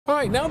All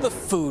right, now the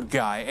food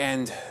guy,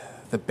 and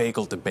the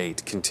bagel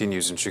debate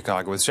continues in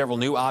Chicago with several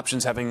new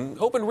options having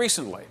opened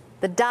recently.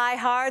 The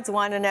diehards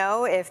want to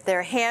know if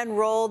they're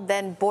hand-rolled,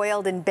 then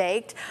boiled and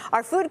baked.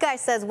 Our food guy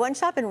says one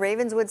shop in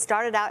Ravenswood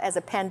started out as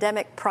a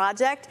pandemic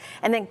project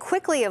and then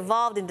quickly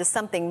evolved into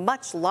something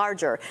much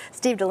larger.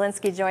 Steve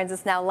Dolinsky joins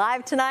us now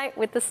live tonight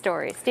with the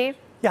story. Steve?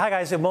 Yeah, hi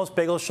guys. Most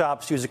bagel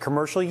shops use a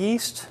commercial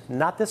yeast,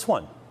 not this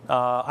one.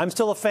 I'm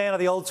still a fan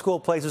of the old school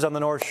places on the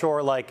North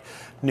Shore like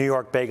New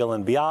York Bagel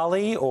in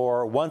Bialy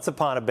or Once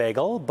Upon a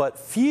Bagel, but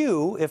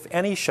few, if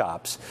any,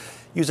 shops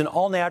use an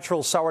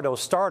all-natural sourdough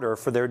starter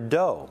for their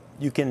dough.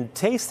 You can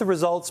taste the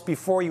results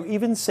before you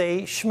even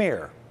say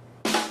schmear.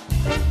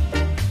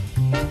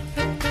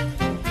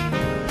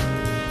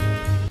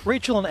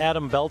 Rachel and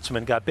Adam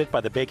Beltzman got bit by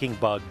the baking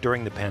bug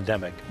during the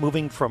pandemic,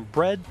 moving from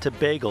bread to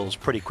bagels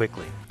pretty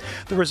quickly.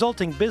 The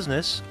resulting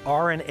business,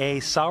 R&A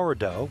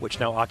Sourdough, which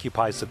now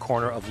occupies the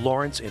corner of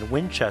Lawrence and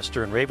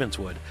Winchester in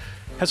Ravenswood,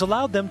 has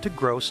allowed them to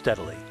grow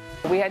steadily.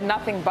 We had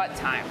nothing but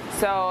time,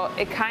 so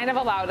it kind of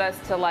allowed us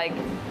to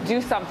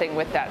do something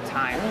with that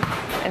time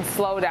and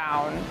slow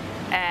down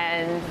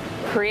and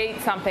create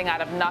something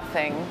out of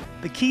nothing.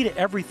 The key to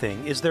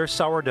everything is their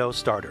sourdough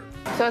starter.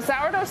 So a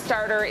sourdough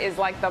starter is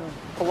like the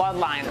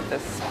bloodline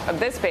of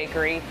this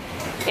bakery.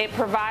 It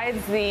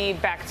provides the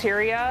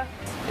bacteria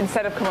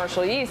instead of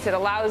commercial yeast. It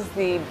allows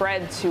the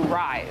bread to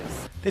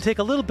rise. They take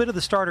a little bit of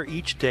the starter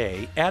each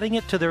day, adding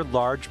it to their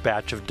large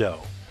batch of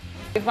dough.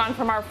 We've gone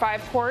from our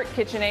 5-quart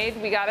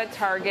KitchenAid we got at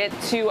Target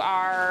to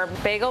our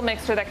bagel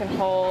mixer that can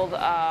hold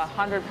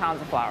 100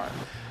 pounds of flour.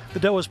 The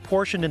dough is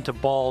portioned into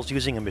balls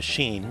using a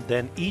machine,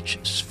 then each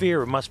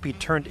sphere must be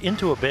turned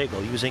into a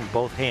bagel using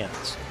both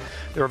hands.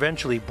 They're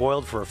eventually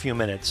boiled for a few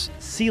minutes,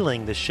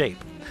 sealing the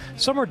shape.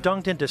 Some are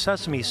dunked into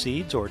sesame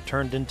seeds or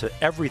turned into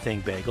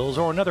everything bagels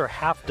or another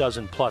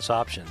half-dozen plus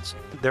options.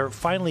 They're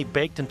finally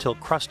baked until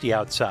crusty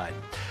outside.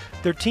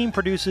 Their team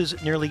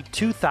produces nearly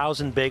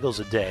 2,000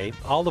 bagels a day,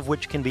 all of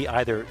which can be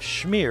either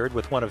schmeared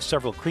with one of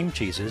several cream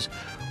cheeses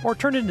or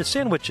turned into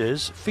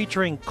sandwiches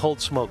featuring cold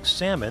smoked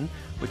salmon,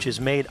 which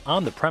is made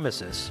on the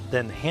premises,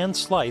 then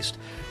hand-sliced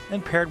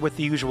and paired with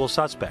the usual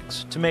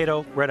suspects: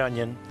 tomato, red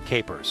onion,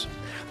 capers.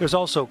 There's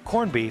also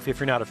corned beef if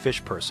you're not a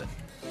fish person.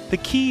 The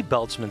key,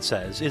 Beltzman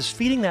says, is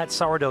feeding that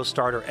sourdough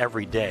starter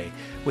every day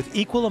with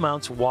equal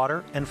amounts of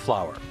water and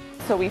flour.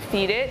 So we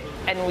feed it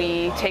and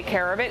we take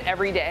care of it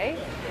every day,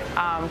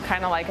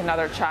 kind of like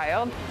another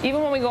child.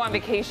 Even when we go on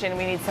vacation,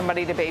 we need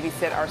somebody to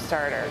babysit our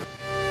starter.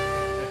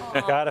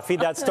 Gotta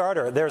feed that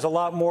starter. There's a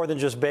lot more than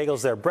just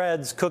bagels there.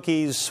 Breads,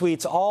 cookies,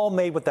 sweets, all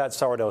made with that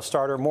sourdough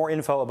starter. More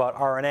info about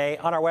R&A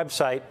on our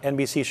website,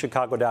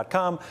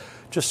 NBCChicago.com.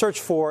 Just search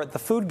for The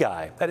Food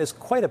Guy. That is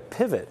quite a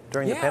pivot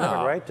during the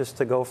pandemic, right? Just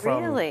to go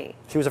from... Really?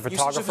 She was a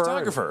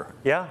photographer.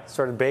 Yeah,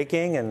 started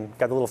baking and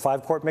got the little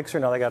 5-quart mixer.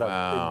 Now they got a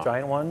big,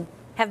 giant one.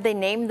 Have they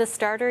named the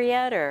starter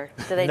yet, or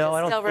do they no,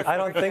 just still refer I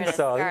don't think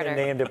so. I think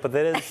they named it, but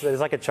it's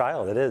like a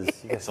child. It is.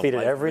 You can feed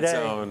it every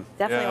day.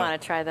 Definitely want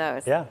to try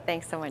those. Yeah.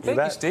 Thanks so much. Thank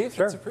you, Steve.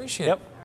 Sure. That's appreciated. Yep.